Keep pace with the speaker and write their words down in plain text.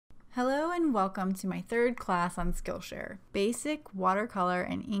Hello and welcome to my third class on Skillshare, Basic Watercolor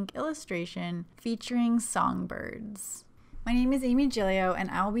and Ink Illustration featuring Songbirds. My name is Amy Gilio and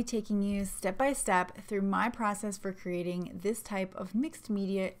I will be taking you step by step through my process for creating this type of mixed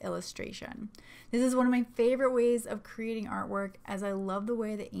media illustration. This is one of my favorite ways of creating artwork as I love the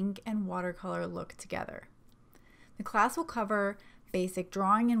way the ink and watercolor look together. The class will cover basic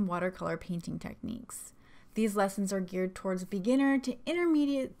drawing and watercolor painting techniques. These lessons are geared towards beginner to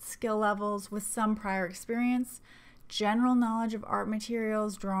intermediate skill levels with some prior experience. General knowledge of art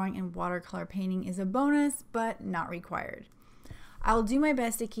materials, drawing, and watercolor painting is a bonus, but not required. I'll do my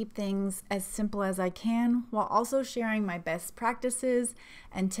best to keep things as simple as I can while also sharing my best practices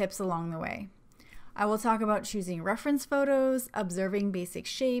and tips along the way. I will talk about choosing reference photos, observing basic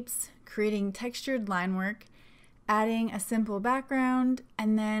shapes, creating textured line work, adding a simple background,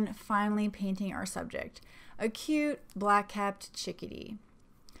 and then finally painting our subject, a cute black-capped chickadee.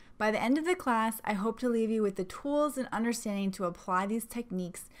 By the end of the class, I hope to leave you with the tools and understanding to apply these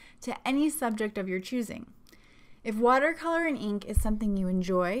techniques to any subject of your choosing. If watercolor and ink is something you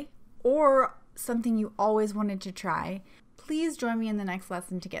enjoy or something you always wanted to try, please join me in the next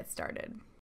lesson to get started.